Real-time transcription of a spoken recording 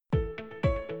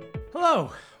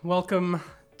Hello, welcome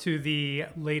to the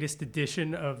latest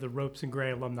edition of the Ropes and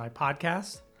Gray Alumni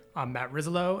Podcast. I'm Matt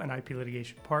Rizzolo, an IP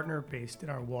litigation partner based in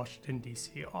our Washington,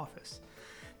 D.C. office.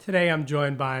 Today I'm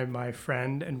joined by my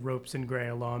friend and Ropes and Gray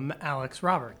alum, Alex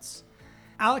Roberts.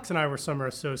 Alex and I were summer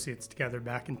associates together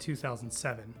back in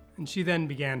 2007, and she then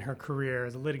began her career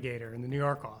as a litigator in the New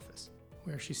York office,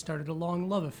 where she started a long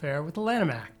love affair with the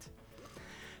Lanham Act.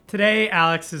 Today,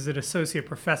 Alex is an associate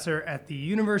professor at the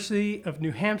University of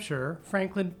New Hampshire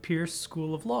Franklin Pierce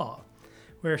School of Law,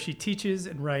 where she teaches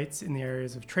and writes in the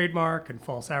areas of trademark and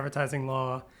false advertising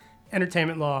law,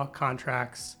 entertainment law,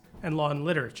 contracts, and law and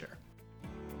literature.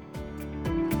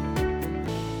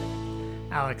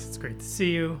 Alex, it's great to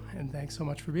see you, and thanks so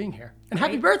much for being here. And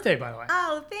happy birthday, by the way.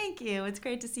 Oh, thank you. It's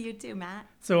great to see you too, Matt.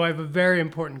 So I have a very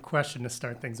important question to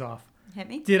start things off. Hit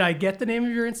me. Did I get the name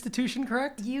of your institution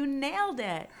correct? You nailed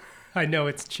it. I know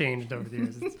it's changed over the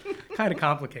years. It's kind of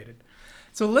complicated.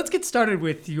 So let's get started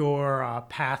with your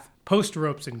path post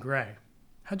Ropes and Gray.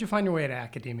 How'd you find your way to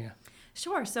academia?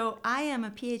 Sure. So I am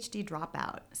a PhD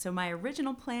dropout. So my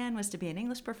original plan was to be an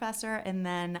English professor, and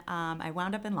then I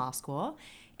wound up in law school.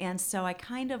 And so I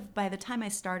by the time I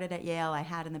started at Yale, I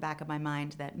had in the back of my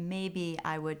mind that maybe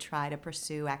I would try to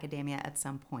pursue academia at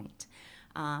some point.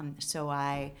 So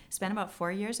I spent about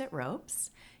 4 years at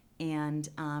Ropes and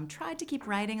tried to keep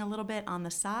writing a little bit on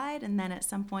the side. And then at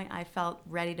some point I felt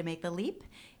ready to make the leap.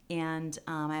 And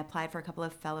I applied for a couple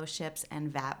of fellowships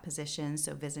and VAP positions,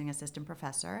 so visiting assistant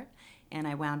professor. And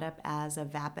I wound up as a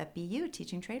VAP at BU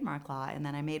teaching trademark law. And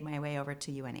then I made my way over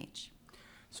to UNH.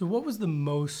 So what was the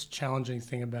most challenging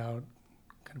thing about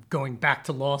kind of going back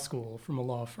to law school from a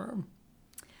law firm?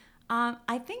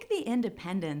 I think the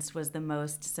independence was the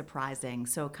most surprising.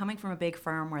 So coming from a big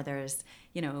firm where there's,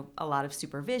 a lot of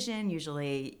supervision,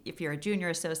 usually if you're a junior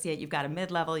associate, you've got a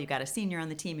mid-level, you've got a senior on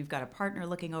the team, you've got a partner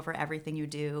looking over everything you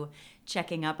do,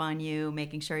 checking up on you,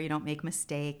 making sure you don't make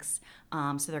mistakes.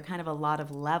 So there are kind of a lot of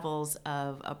levels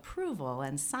of approval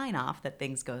and sign-off that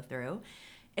things go through.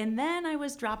 And then I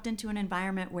was dropped into an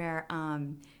environment where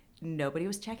nobody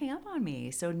was checking up on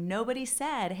me. So nobody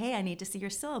said, hey, I need to see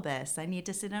your syllabus. I need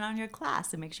to sit in on your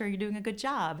class and make sure you're doing a good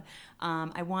job.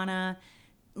 I want to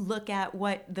look at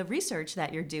what the research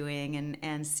that you're doing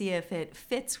and see if it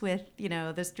fits with,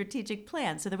 the strategic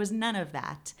plan. So there was none of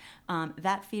that.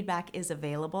 That feedback is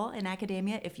available in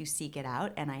academia if you seek it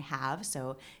out, and I have.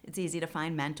 So it's easy to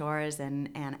find mentors and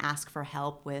ask for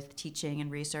help with teaching and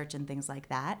research and things like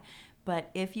that.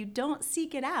 But if you don't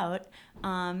seek it out,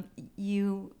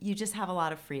 you just have a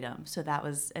lot of freedom. So that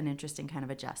was an interesting kind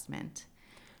of adjustment.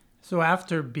 So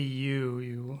after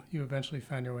BU, you eventually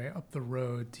found your way up the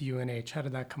road to UNH. How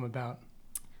did that come about?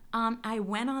 I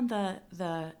went on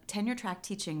the tenure track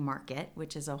teaching market,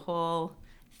 which is a whole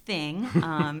thing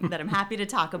that I'm happy to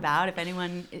talk about. If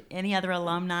any other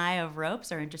alumni of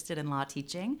Ropes are interested in law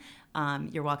teaching,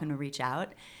 you're welcome to reach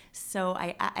out. So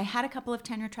I had a couple of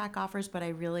tenure track offers, but I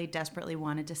really desperately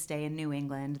wanted to stay in New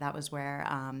England. That was where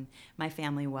my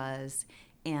family was.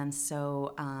 And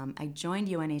so I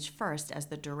joined UNH first as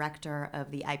the director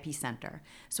of the IP Center.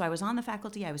 So I was on the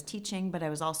faculty, I was teaching, but I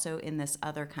was also in this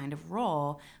other kind of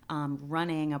role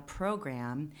running a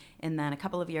program. And then a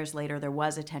couple of years later, there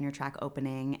was a tenure track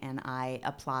opening, and I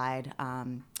applied,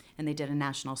 and they did a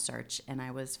national search. And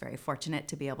I was very fortunate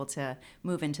to be able to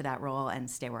move into that role and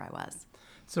stay where I was.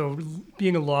 So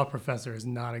being a law professor is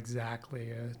not exactly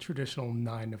a traditional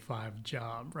 9-to-5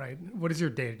 job, right? What is your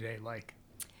day-to-day like?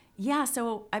 Yeah,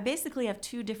 so I basically have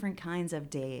two different kinds of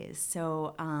days.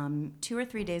 So 2 or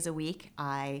 3 days a week,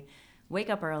 I wake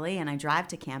up early and I drive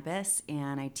to campus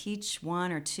and I teach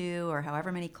 1 or 2 or however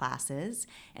many classes.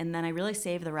 And then I really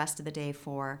save the rest of the day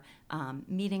for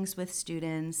meetings with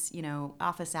students,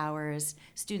 office hours,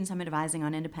 students I'm advising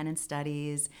on independent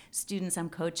studies, students I'm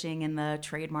coaching in the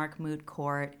trademark moot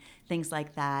court, things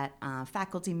like that,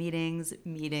 faculty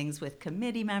meetings with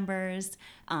committee members,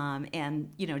 and,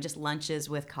 just lunches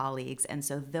with colleagues. And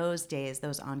so those days,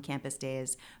 those on-campus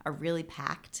days are really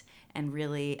packed and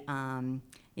really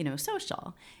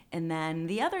social. And then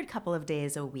the other couple of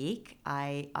days a week,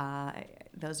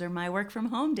 those are my work from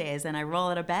home days, and I roll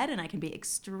out of bed and I can be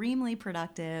extremely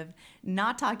productive,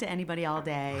 not talk to anybody all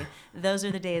day. Those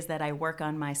are the days that I work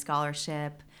on my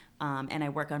scholarship, and I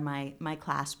work on my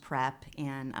class prep,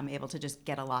 and I'm able to just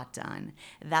get a lot done.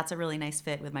 That's a really nice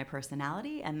fit with my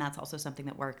personality, and that's also something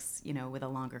that works, with a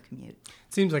longer commute.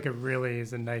 It seems like it really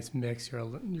is a nice mix.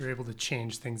 You're able to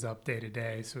change things up day to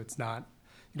day, so it's not,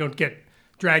 you don't get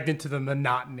dragged into the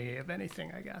monotony of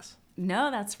anything, I guess.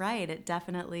 No, that's right. It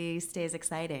definitely stays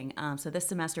exciting. So this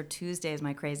semester, Tuesday is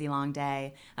my crazy long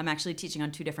day. I'm actually teaching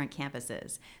on two different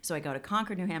campuses. So I go to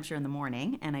Concord, New Hampshire in the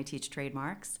morning and I teach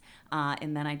trademarks.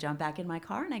 And then I jump back in my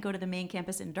car and I go to the main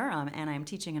campus in Durham and I'm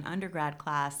teaching an undergrad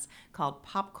class called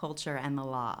Pop Culture and the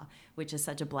Law, which is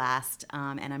such a blast.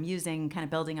 And I'm using, kind of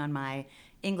building on my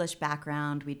English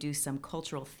background. We do some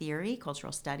cultural theory,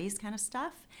 cultural studies kind of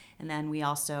stuff. And then we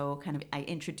also I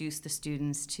introduce the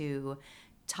students to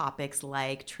topics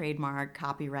like trademark,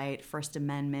 copyright, First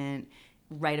Amendment,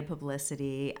 right of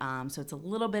publicity. So it's a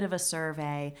little bit of a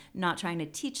survey, not trying to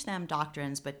teach them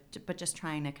doctrines, but just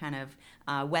trying to kind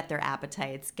of whet their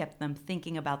appetites, get them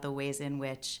thinking about the ways in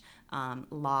which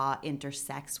law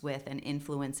intersects with and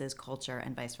influences culture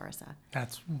and vice versa.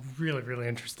 That's really, really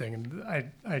interesting.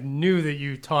 And I knew that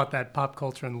you taught that pop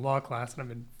culture and law class, and I've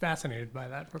been fascinated by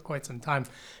that for quite some time.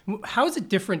 How is it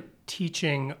different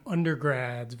teaching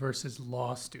undergrads versus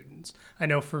law students? I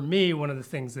know for me, one of the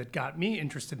things that got me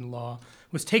interested in law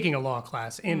was taking a law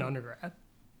class in undergrad.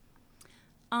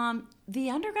 The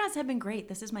undergrads have been great.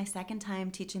 This is my second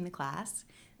time teaching the class.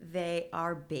 They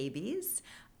are babies.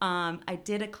 I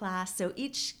did a class, so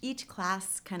each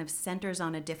class kind of centers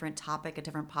on a different topic, a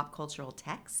different pop cultural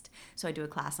text. So I do a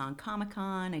class on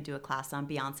Comic-Con, I do a class on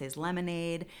Beyonce's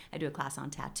Lemonade, I do a class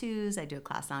on tattoos, I do a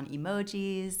class on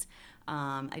emojis,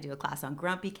 I do a class on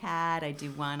Grumpy Cat, I do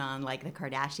one on like the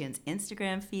Kardashians'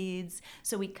 Instagram feeds.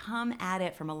 So we come at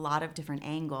it from a lot of different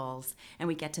angles and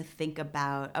we get to think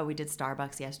about, we did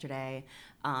Starbucks yesterday.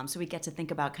 So we get to think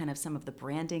about kind of some of the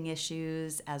branding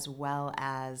issues as well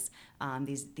as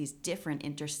these different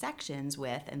intersections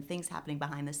with and things happening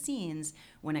behind the scenes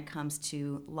when it comes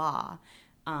to law.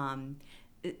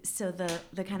 So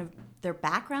the kind of their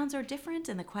backgrounds are different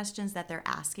and the questions that they're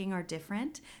asking are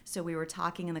different. So we were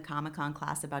talking in the Comic-Con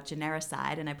class about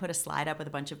genericide and I put a slide up with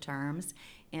a bunch of terms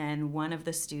and one of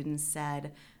the students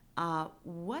said,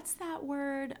 what's that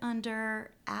word under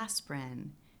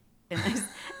aspirin?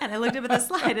 And I looked up at the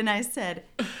slide and I said,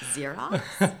 Xerox?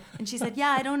 And she said, yeah,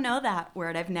 I don't know that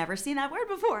word. I've never seen that word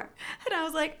before. And I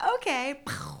was like, okay.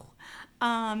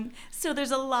 So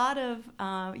there's a lot of,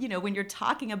 when you're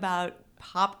talking about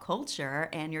pop culture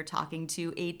and you're talking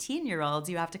to 18-year-olds,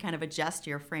 you have to kind of adjust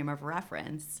your frame of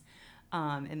reference.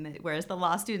 Whereas the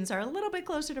law students are a little bit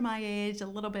closer to my age, a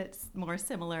little bit more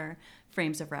similar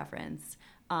frames of reference.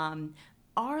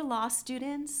 Our law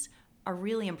students are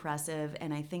really impressive,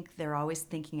 and I think they're always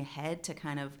thinking ahead to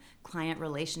kind of client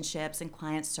relationships and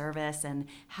client service and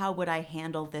how would I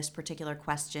handle this particular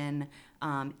question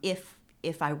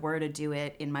if I were to do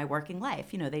it in my working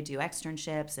life. They do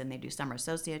externships and they do summer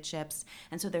associateships,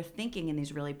 and so they're thinking in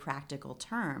these really practical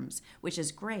terms, which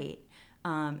is great.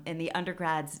 And the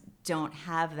undergrads don't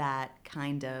have that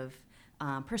kind of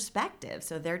perspective,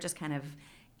 so they're just kind of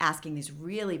asking these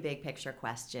really big picture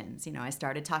questions. I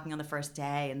started talking on the first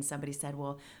day and somebody said,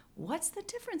 well, what's the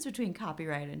difference between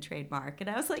copyright and trademark? And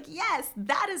I was like, yes,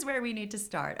 that is where we need to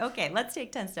start. Okay, let's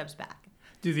take 10 steps back.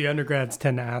 Do the undergrads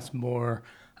tend to ask more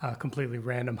completely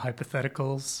random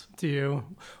hypotheticals to you?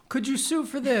 Could you sue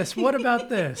for this? What about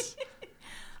this?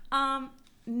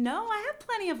 No, I have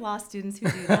plenty of law students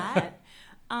who do that.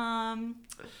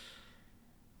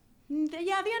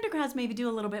 Yeah, the undergrads maybe do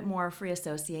a little bit more free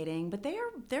associating, but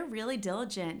they're really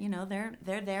diligent.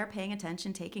 They're there paying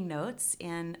attention, taking notes,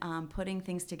 and putting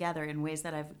things together in ways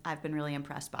that I've been really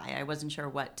impressed by. I wasn't sure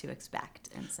what to expect,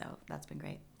 and so that's been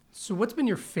great. So what's been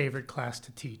your favorite class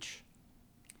to teach?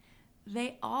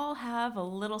 They all have a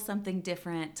little something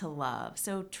different to love.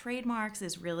 So trademarks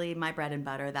is really my bread and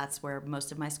butter. That's where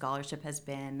most of my scholarship has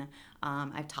been.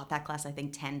 I've taught that class, I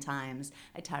think, 10 times.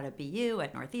 I taught it at BU,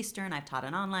 at Northeastern. I've taught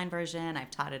an online version. I've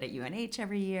taught it at UNH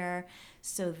every year.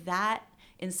 So that,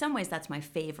 in some ways, that's my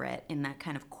favorite in that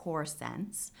kind of core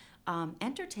sense.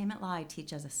 Entertainment law I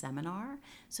teach as a seminar,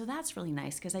 so that's really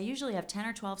nice because I usually have 10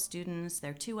 or 12 students.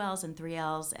 They're 2Ls and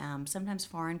 3Ls, sometimes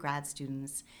foreign grad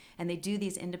students, and they do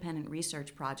these independent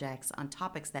research projects on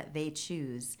topics that they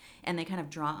choose, and they kind of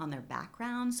draw on their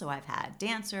background. So I've had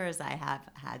dancers, I have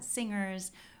had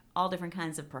singers, all different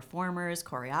kinds of performers,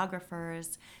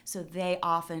 choreographers. So they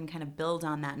often kind of build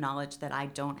on that knowledge that I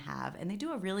don't have, and they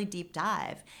do a really deep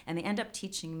dive, and they end up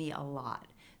teaching me a lot.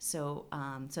 So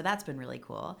that's been really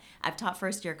cool. I've taught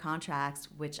first-year contracts,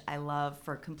 which I love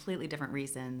for completely different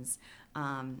reasons.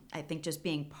 I think just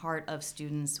being part of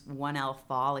students' 1L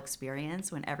fall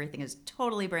experience when everything is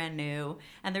totally brand new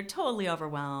and they're totally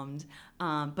overwhelmed,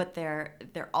 but they're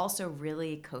also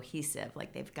really cohesive.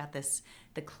 Like they've got this,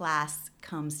 the class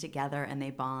comes together and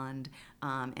they bond,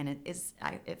 and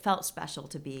it felt special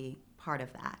to be part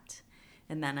of that.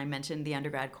 And then I mentioned the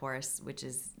undergrad course, which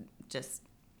is just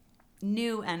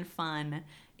new and fun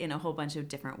in a whole bunch of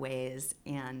different ways.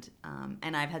 And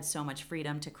I've had so much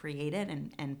freedom to create it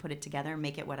and put it together and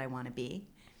make it what I want to be.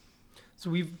 So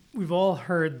we've all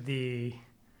heard the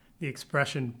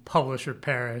expression publish or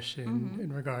perish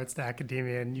in regards to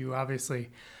academia, and you obviously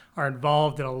are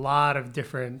involved in a lot of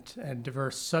different and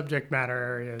diverse subject matter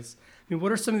areas. I mean,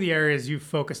 what are some of the areas you've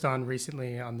focused on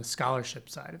recently on the scholarship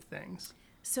side of things?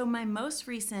 So my most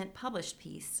recent published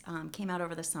piece came out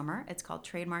over the summer. It's called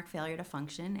Trademark Failure to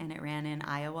Function, and it ran in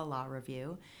Iowa Law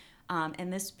Review.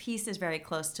 And this piece is very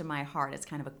close to my heart. It's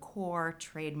kind of a core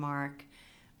trademark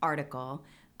article.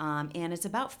 And it's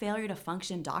about failure to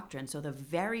function doctrine. So the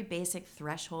very basic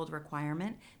threshold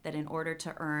requirement that in order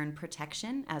to earn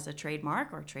protection as a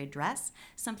trademark or trade dress,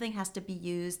 something has to be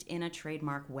used in a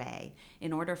trademark way.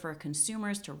 In order for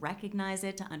consumers to recognize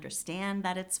it, to understand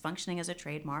that it's functioning as a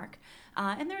trademark.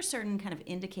 And there are certain kind of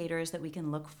indicators that we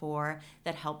can look for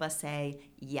that help us say,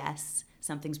 yes,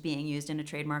 something's being used in a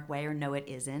trademark way, or no, it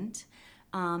isn't.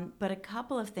 But a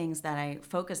couple of things that I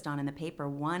focused on in the paper.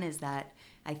 One is that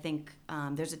I think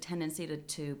there's a tendency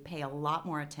to pay a lot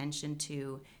more attention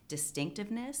to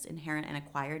distinctiveness, inherent and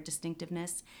acquired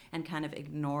distinctiveness, and kind of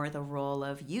ignore the role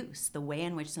of use, the way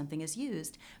in which something is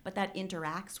used, but that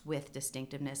interacts with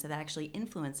distinctiveness, so that actually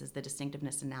influences the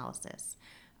distinctiveness analysis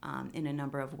in a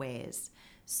number of ways.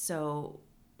 So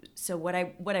what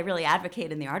I really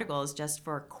advocate in the article is just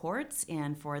for courts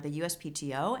and for the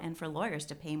USPTO and for lawyers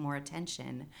to pay more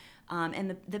attention.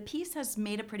 And the piece has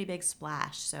made a pretty big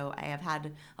splash. So I have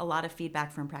had a lot of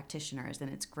feedback from practitioners, and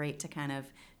it's great to kind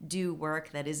of do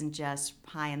work that isn't just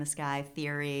pie in the sky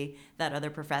theory that other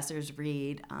professors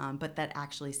read, but that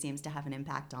actually seems to have an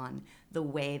impact on the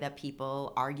way that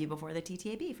people argue before the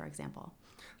TTAB, for example.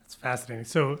 That's fascinating.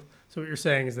 So what you're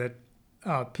saying is that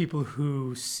people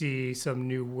who see some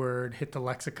new word hit the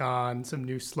lexicon, some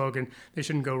new slogan, they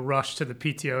shouldn't go rush to the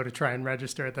PTO to try and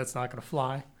register it. That's not going to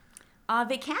fly.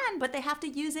 They can, but they have to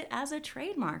use it as a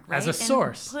trademark, right? As a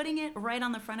source. And putting it right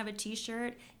on the front of a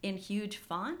T-shirt in huge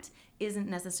font isn't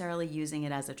necessarily using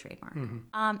it as a trademark.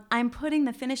 Mm-hmm. I'm putting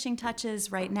the finishing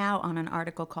touches right now on an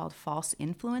article called False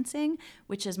Influencing,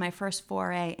 which is my first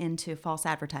foray into false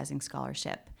advertising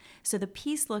scholarship. So the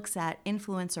piece looks at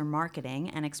influencer marketing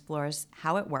and explores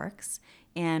how it works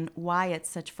and why it's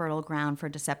such fertile ground for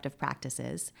deceptive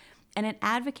practices. And it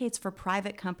advocates for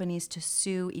private companies to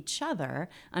sue each other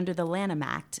under the Lanham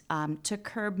Act to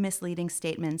curb misleading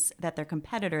statements that their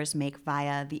competitors make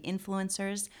via the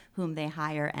influencers whom they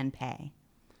hire and pay.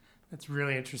 That's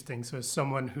really interesting. So as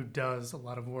someone who does a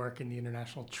lot of work in the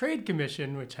International Trade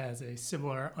Commission, which has a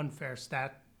similar unfair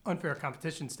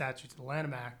competition statute to the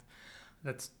Lanham Act,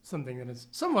 that's something that is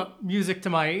somewhat music to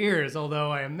my ears,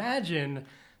 although I imagine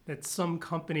that some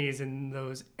companies in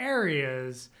those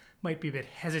areas might be a bit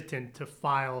hesitant to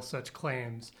file such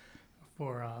claims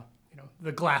for,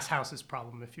 the glass houses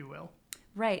problem, if you will.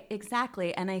 Right,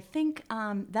 exactly. And I think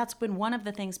that's been one of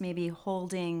the things maybe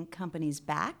holding companies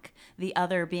back. The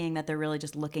other being that they're really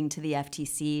just looking to the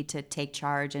FTC to take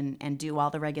charge and do all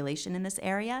the regulation in this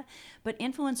area. But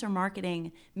influencer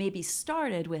marketing maybe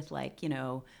started with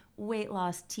weight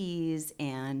loss teas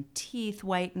and teeth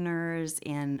whiteners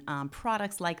and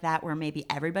products like that where maybe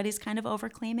everybody's kind of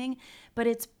overclaiming, but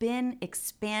it's been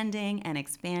expanding,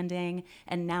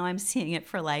 and now I'm seeing it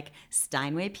for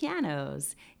Steinway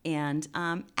pianos and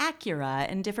Acura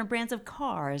and different brands of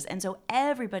cars. And so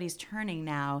everybody's turning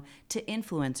now to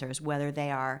influencers, whether they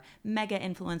are mega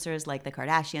influencers like the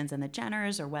Kardashians and the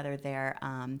Jenners, or whether they're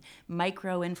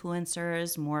micro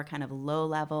influencers, more kind of low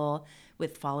level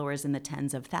with followers in the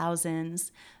tens of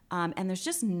thousands. And there's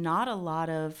just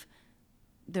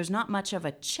there's not much of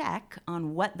a check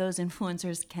on what those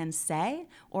influencers can say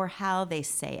or how they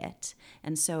say it.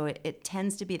 And so it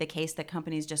tends to be the case that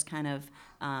companies just kind of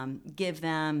give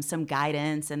them some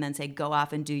guidance and then say, go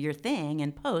off and do your thing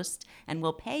and post and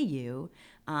we'll pay you,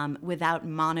 without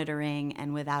monitoring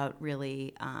and without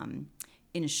really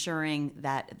ensuring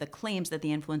that the claims that the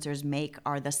influencers make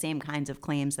are the same kinds of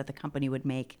claims that the company would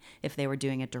make if they were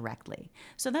doing it directly.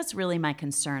 So that's really my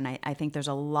concern. I think there's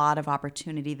a lot of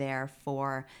opportunity there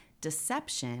for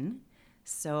deception.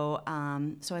 So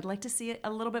I'd like to see a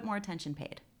little bit more attention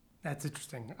paid. That's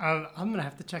interesting. I'm going to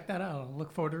have to check that out. I'll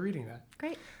look forward to reading that.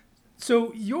 Great.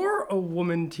 So you're a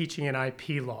woman teaching in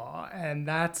IP law, and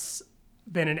that's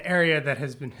been an area that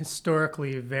has been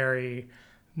historically very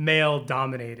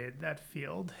male-dominated, that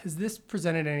field. Has this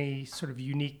presented any sort of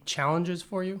unique challenges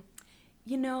for you?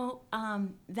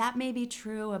 That may be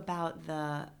true about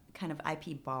the kind of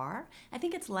IP bar. I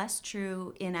think it's less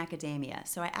true in academia.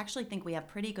 So I actually think we have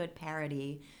pretty good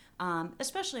parity,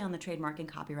 especially on the trademark and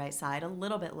copyright side, a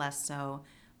little bit less so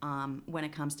when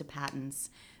it comes to patents.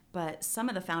 But some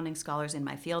of the founding scholars in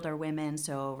my field are women.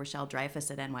 So Rochelle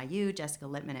Dreyfus at NYU, Jessica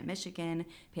Littman at Michigan,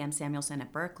 Pam Samuelson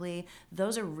at Berkeley.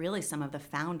 Those are really some of the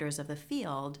founders of the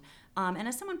field. And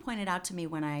as someone pointed out to me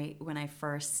when I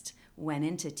first went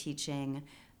into teaching,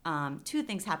 two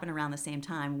things happened around the same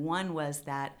time. One was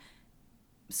that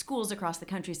schools across the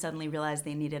country suddenly realized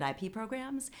they needed IP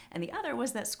programs, and the other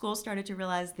was that schools started to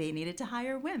realize they needed to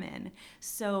hire women.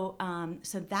 So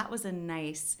that was a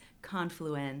nice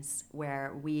confluence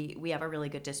where we have a really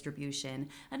good distribution.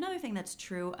 Another thing that's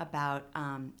true about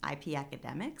IP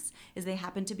academics is they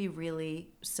happen to be really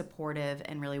supportive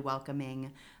and really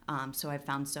welcoming. So I've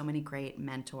found so many great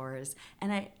mentors.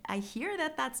 And I hear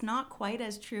that that's not quite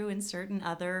as true in certain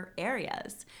other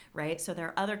areas, right? So there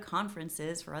are other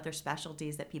conferences for other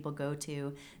specialties that people go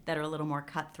to that are a little more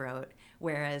cutthroat.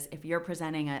 Whereas if you're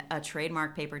presenting a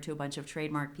trademark paper to a bunch of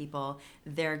trademark people,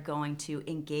 they're going to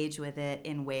engage with it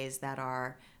in ways that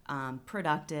are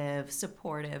productive,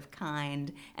 supportive,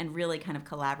 kind, and really kind of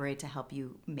collaborate to help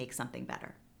you make something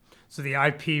better. So the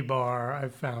IP bar,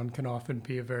 I've found, can often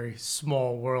be a very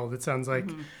small world. It sounds like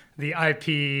the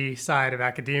IP side of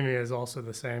academia is also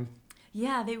the same.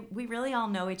 Yeah, we really all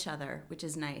know each other, which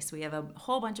is nice. We have a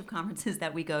whole bunch of conferences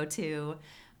that we go to,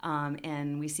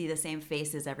 and we see the same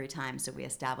faces every time, so we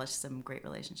establish some great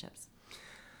relationships.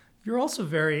 You're also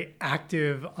very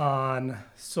active on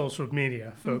social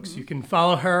media, folks. You can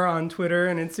follow her on Twitter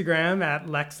and Instagram at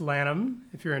Lex Lanham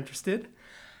if you're interested.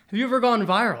 Have you ever gone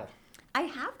viral? I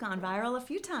have gone viral a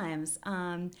few times.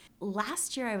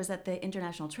 Last year, I was at the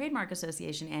International Trademark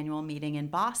Association annual meeting in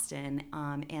Boston,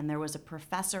 and there was a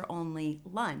professor-only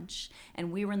lunch,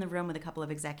 and we were in the room with a couple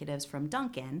of executives from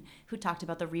Dunkin' who talked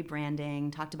about the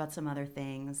rebranding, talked about some other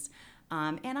things.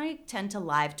 And I tend to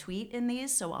live tweet in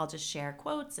these, so I'll just share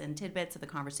quotes and tidbits of the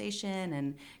conversation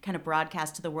and kind of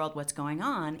broadcast to the world what's going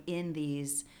on in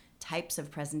these types of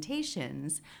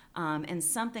presentations. And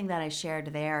something that I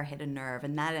shared there hit a nerve,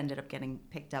 and that ended up getting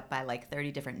picked up by like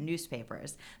 30 different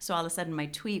newspapers. So all of a sudden my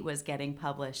tweet was getting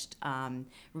published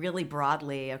really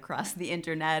broadly across the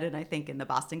internet, and I think in the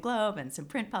Boston Globe and some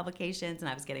print publications, and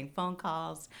I was getting phone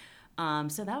calls.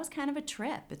 So that was kind of a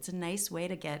trip. It's a nice way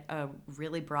to get a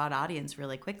really broad audience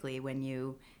really quickly when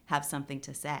you have something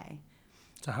to say.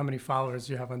 So how many followers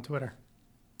do you have on Twitter?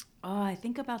 Oh, I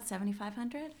think about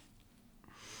 7,500.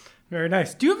 Very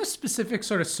nice. Do you have a specific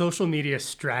sort of social media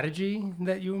strategy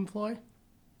that you employ?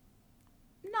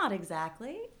 Not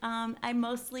exactly. I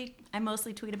mostly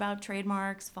tweet about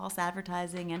trademarks, false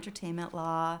advertising, entertainment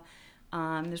law.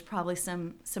 There's probably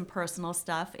some personal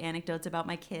stuff, anecdotes about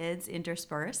my kids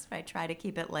interspersed. I try to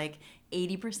keep it like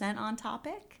 80% on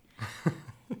topic.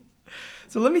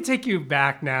 So let me take you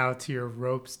back now to your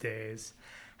ropes days.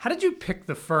 How did you pick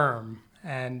the firm,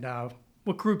 and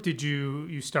what group did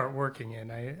you start working in?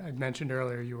 I mentioned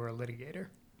earlier you were a litigator.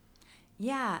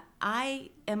 Yeah, I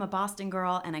am a Boston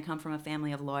girl, and I come from a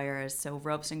family of lawyers, so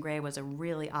Ropes and Gray was a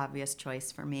really obvious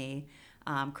choice for me.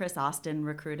 Chris Austin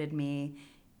recruited me,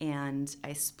 and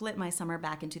I split my summer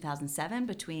back in 2007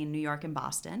 between New York and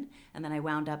Boston, and then I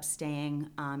wound up staying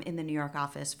in the New York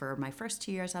office for my first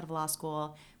 2 years out of law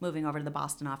school, moving over to the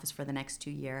Boston office for the next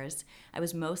 2 years. I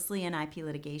was mostly in IP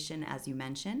litigation, as you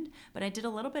mentioned, but I did a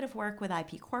little bit of work with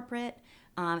IP corporate,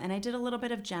 and I did a little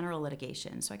bit of general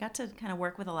litigation. So I got to kind of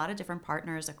work with a lot of different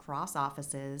partners across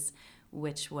offices,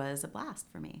 which was a blast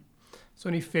for me. So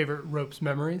any favorite ropes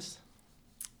memories?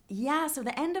 Yeah, so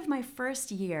the end of my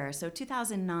first year, so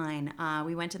 2009,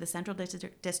 we went to the Central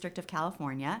District of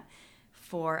California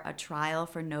for a trial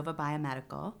for Nova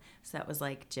Biomedical. So that was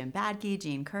like Jim Badke,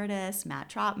 Gene Curtis, Matt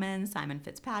Trotman, Simon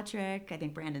Fitzpatrick. I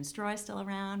think Brandon Stroy's still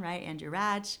around, right? Andrew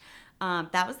Ratch.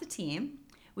 That was the team.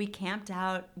 We camped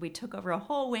out. We took over a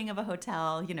whole wing of a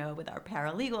hotel, with our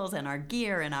paralegals and our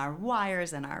gear and our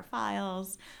wires and our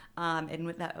files. And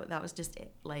with that was just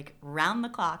like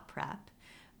round-the-clock prep.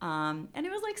 And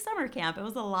it was like summer camp. It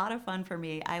was a lot of fun for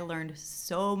me. I learned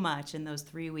so much in those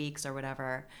 3 weeks or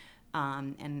whatever.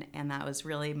 And that was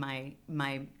really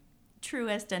my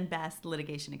truest and best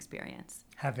litigation experience.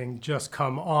 Having just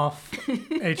come off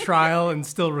a trial and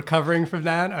still recovering from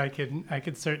that, I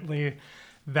could certainly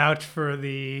vouch for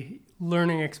the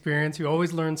learning experience. You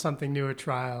always learn something new at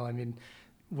trial. I mean,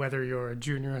 whether you're a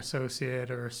junior associate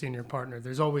or a senior partner,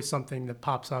 there's always something that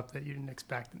pops up that you didn't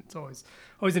expect, and it's always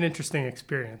an interesting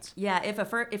experience. Yeah,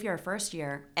 if you're a first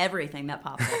year, everything that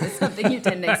pops up is something you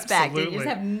didn't expect. You just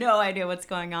have no idea what's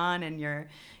going on, and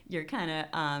you're kind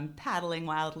of paddling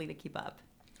wildly to keep up.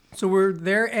 So were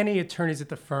there any attorneys at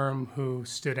the firm who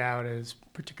stood out as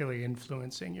particularly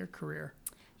influencing your career?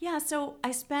 Yeah, so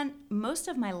I spent most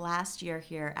of my last year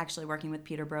here actually working with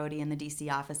Peter Brody in the DC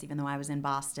office, even though I was in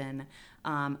Boston,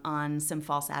 on some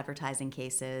false advertising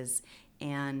cases.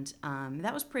 And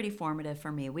that was pretty formative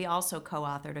for me. We also co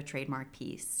authored a trademark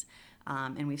piece.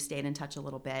 And we've stayed in touch a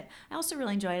little bit. I also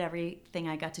really enjoyed everything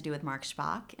I got to do with Mark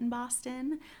Schwach in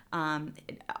Boston.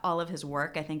 All of his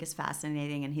work, I think, is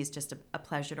fascinating, and he's just a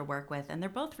pleasure to work with. And they're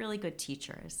both really good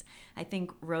teachers. I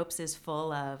think Ropes is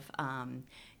full of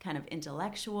kind of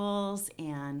intellectuals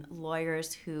and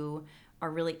lawyers who are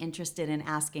really interested in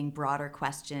asking broader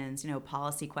questions,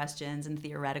 policy questions and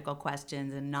theoretical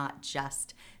questions, and not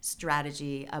just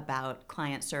strategy about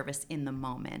client service in the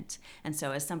moment. And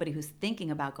so as somebody who's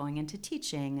thinking about going into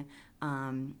teaching,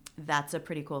 that's a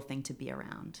pretty cool thing to be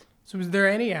around. So is there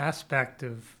any aspect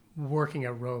of working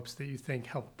at Ropes that you think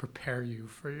helped prepare you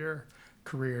for your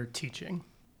career teaching?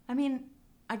 I mean,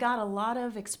 I got a lot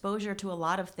of exposure to a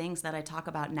lot of things that I talk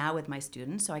about now with my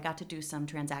students. So I got to do some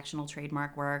transactional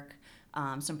trademark work,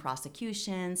 some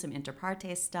prosecution, some inter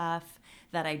partes stuff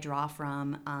that I draw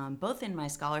from both in my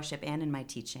scholarship and in my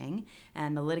teaching,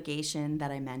 and the litigation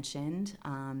that I mentioned.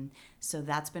 So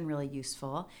that's been really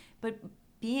useful. But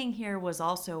being here was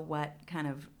also what kind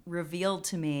of revealed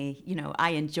to me, I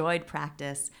enjoyed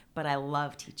practice, but I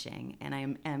love teaching, and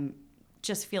I am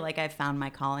just feel like I've found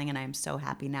my calling, and I'm so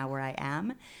happy now where I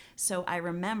am. So I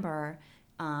remember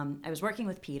I was working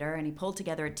with Peter, and he pulled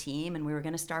together a team, and we were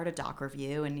going to start a doc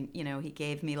review, and he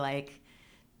gave me like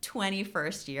 20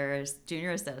 first years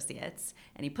junior associates,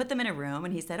 and he put them in a room,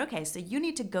 and he said, okay, so you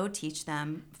need to go teach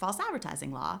them false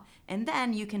advertising law, and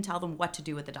then you can tell them what to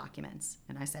do with the documents.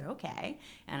 And I said, okay.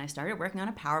 And I started working on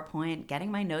a PowerPoint, getting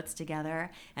my notes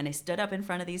together, and I stood up in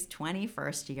front of these 20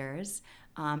 first years,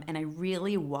 and I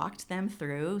really walked them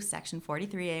through Section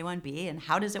 43A1B and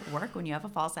how does it work when you have a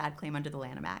false ad claim under the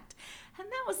Lanham Act. And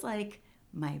that was like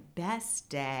my best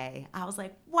day. I was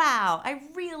like, wow, I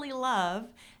really love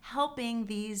helping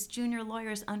these junior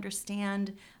lawyers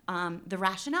understand the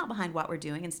rationale behind what we're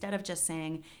doing, instead of just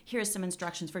saying, here's some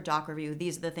instructions for doc review.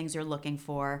 These are the things you're looking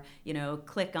for.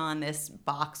 Click on this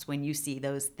box when you see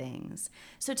those things.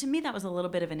 So to me, that was a little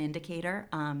bit of an indicator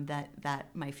that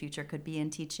my future could be in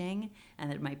teaching, and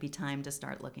that it might be time to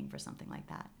start looking for something like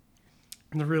that.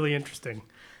 Really interesting.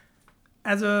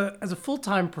 As a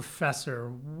full-time professor,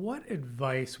 what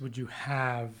advice would you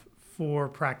have for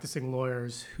practicing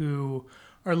lawyers who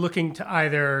are looking to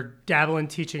either dabble in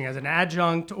teaching as an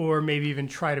adjunct or maybe even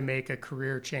try to make a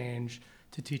career change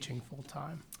to teaching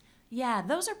full-time? Yeah,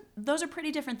 those are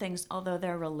pretty different things, although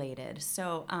they're related.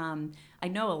 So I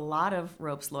know a lot of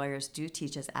Ropes lawyers do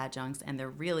teach as adjuncts, and they're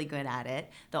really good at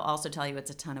it. They'll also tell you it's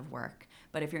a ton of work.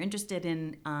 But if you're interested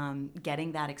in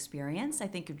getting that experience, I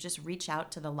think you just reach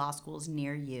out to the law schools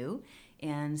near you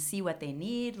and see what they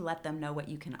need, let them know what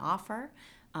you can offer.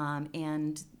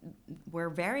 And we're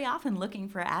very often looking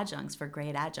for adjuncts, for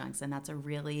great adjuncts, and that's a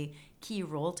really key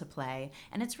role to play.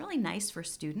 And it's really nice for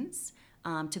students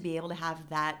to be able to have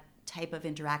that type of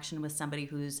interaction with somebody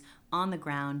who's on the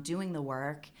ground doing the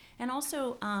work, and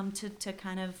also to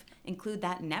kind of include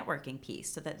that networking piece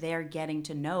so that they're getting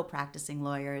to know practicing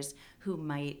lawyers who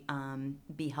might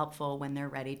be helpful when they're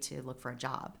ready to look for a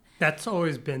job. That's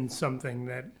always been something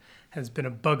that has been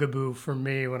a bugaboo for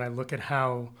me when I look at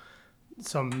how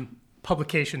some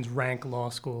publications rank law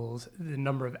schools. The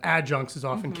number of adjuncts is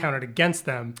often counted against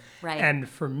them. Right. And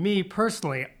for me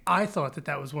personally, I thought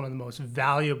that was one of the most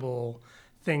valuable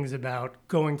things about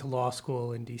going to law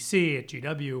school in DC at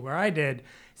GW, where I did,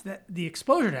 is that the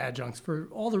exposure to adjuncts, for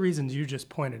all the reasons you just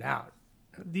pointed out,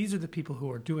 these are the people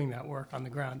who are doing that work on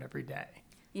the ground every day.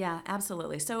 Yeah,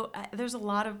 absolutely. So there's a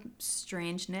lot of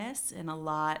strangeness and a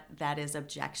lot that is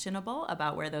objectionable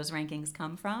about where those rankings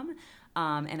come from.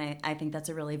 And I think that's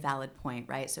a really valid point,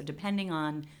 right? So depending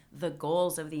on the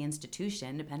goals of the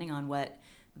institution, depending on what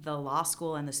the law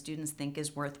school and the students think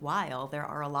is worthwhile, there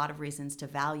are a lot of reasons to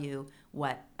value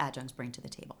what adjuncts bring to the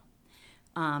table.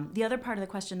 The other part of the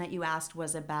question that you asked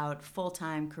was about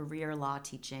full-time career law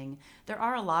teaching. There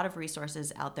are a lot of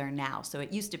resources out there now. So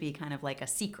it used to be kind of like a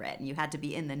secret, and you had to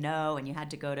be in the know, and you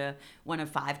had to go to one of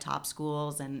 5 top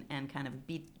schools and kind of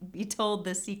be told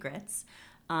the secrets.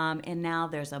 And now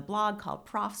there's a blog called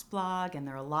Prof's Blog, and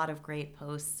there are a lot of great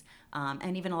posts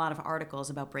and even a lot of articles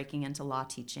about breaking into law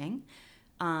teaching.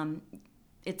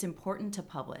 It's important to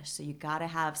publish. So you got to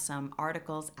have some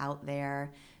articles out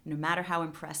there. No matter how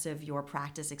impressive your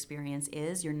practice experience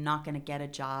is, you're not going to get a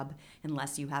job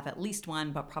unless you have at least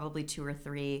one, but probably 2 or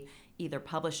 3, either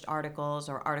published articles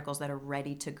or articles that are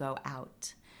ready to go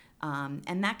out.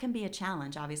 And that can be a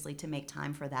challenge, obviously, to make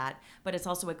time for that. But it's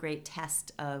also a great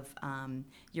test of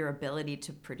your ability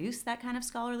to produce that kind of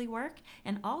scholarly work,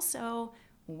 and also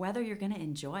whether you're going to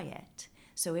enjoy it.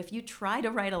 So if you try to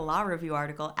write a law review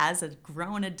article as a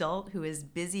grown adult who is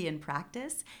busy in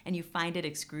practice and you find it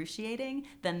excruciating,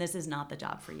 then this is not the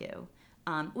job for you.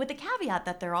 With the caveat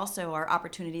that there also are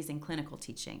opportunities in clinical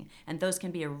teaching, and those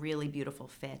can be a really beautiful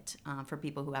fit for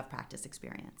people who have practice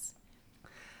experience.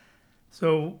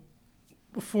 So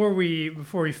before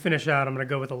we finish out, I'm going to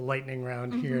go with a lightning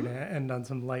round here to end on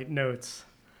some light notes.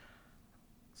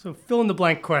 So fill in the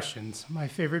blank questions. My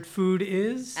favorite food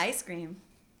is? Ice cream.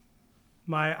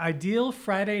 My ideal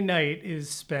Friday night is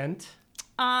spent?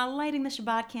 Lighting the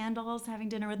Shabbat candles, having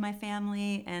dinner with my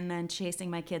family, and then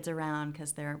chasing my kids around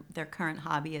because their current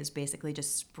hobby is basically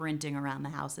just sprinting around the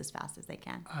house as fast as they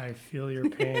can. I feel your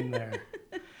pain there.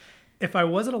 If I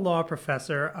wasn't a law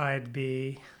professor, I'd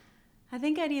be? I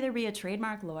think I'd either be a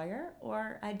trademark lawyer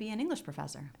or I'd be an English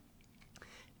professor.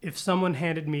 If someone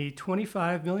handed me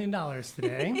 $25 million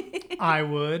today, I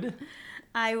would?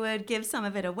 I would give some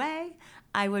of it away.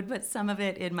 I would put some of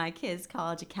it in my kids'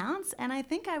 college accounts, and I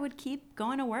think I would keep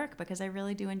going to work because I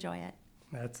really do enjoy it.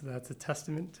 That's a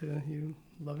testament to you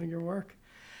loving your work.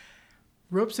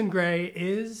 Ropes and Gray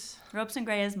is? Ropes and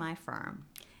Gray is my firm.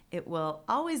 It will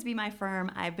always be my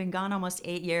firm. I've been gone almost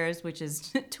 8 years, which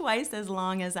is twice as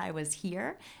long as I was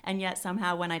here. And yet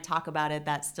somehow when I talk about it,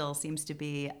 that still seems to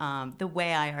be the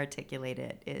way I articulate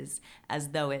it is as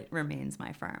though it remains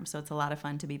my firm. So it's a lot of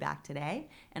fun to be back today.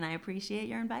 And I appreciate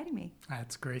your inviting me.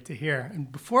 That's great to hear.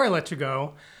 And before I let you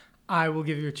go, I will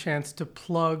give you a chance to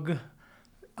plug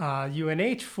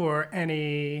UNH for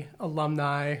any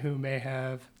alumni who may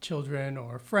have children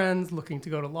or friends looking to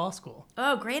go to law school.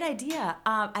 Oh, great idea.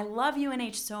 I love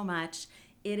UNH so much.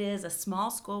 It is a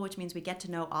small school, which means we get to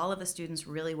know all of the students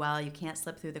really well. You can't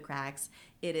slip through the cracks.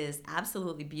 It is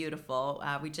absolutely beautiful.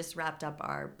 We just wrapped up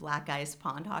our Black Ice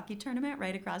Pond Hockey Tournament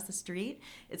right across the street.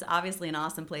 It's obviously an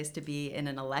awesome place to be in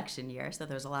an election year, so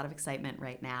there's a lot of excitement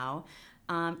right now.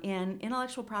 And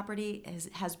intellectual property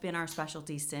has been our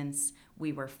specialty since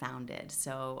we were founded.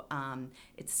 So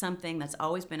it's something that's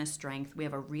always been a strength. We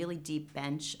have a really deep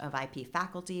bench of IP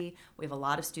faculty. We have a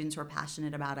lot of students who are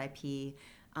passionate about IP.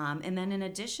 And then in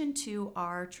addition to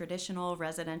our traditional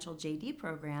residential JD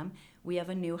program, we have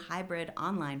a new hybrid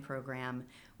online program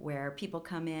where people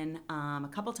come in a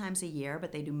couple times a year,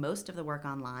 but they do most of the work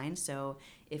online. So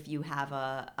if you have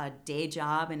a day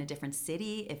job in a different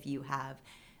city, if you have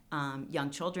young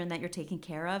children that you're taking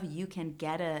care of, you can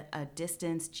get a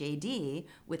distance JD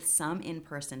with some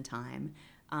in-person time.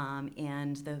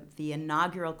 And the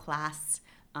inaugural class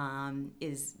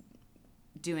is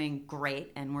doing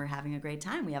great, and we're having a great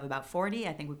time. We have about 40.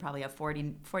 I think we probably have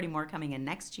 40 more coming in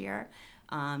next year.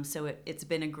 So it's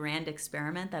been a grand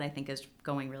experiment that I think is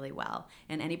going really well.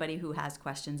 And anybody who has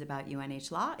questions about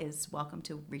UNH Law is welcome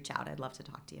to reach out. I'd love to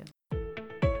talk to you.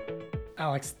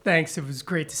 Alex, thanks. It was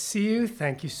great to see you.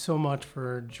 Thank you so much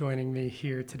for joining me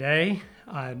here today.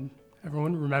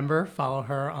 Everyone, remember, follow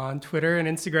her on Twitter and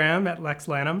Instagram at Lex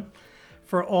Lanham.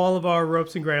 For all of our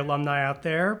Ropes and Gray alumni out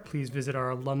there, please visit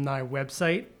our alumni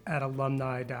website at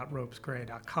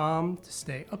alumni.ropesgray.com to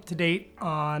stay up to date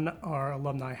on our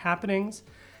alumni happenings,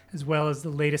 as well as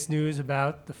the latest news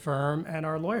about the firm and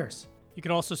our lawyers. You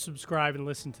can also subscribe and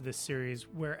listen to this series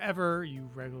wherever you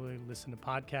regularly listen to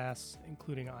podcasts,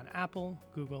 including on Apple,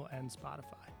 Google, and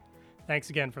Spotify. Thanks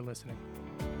again for listening.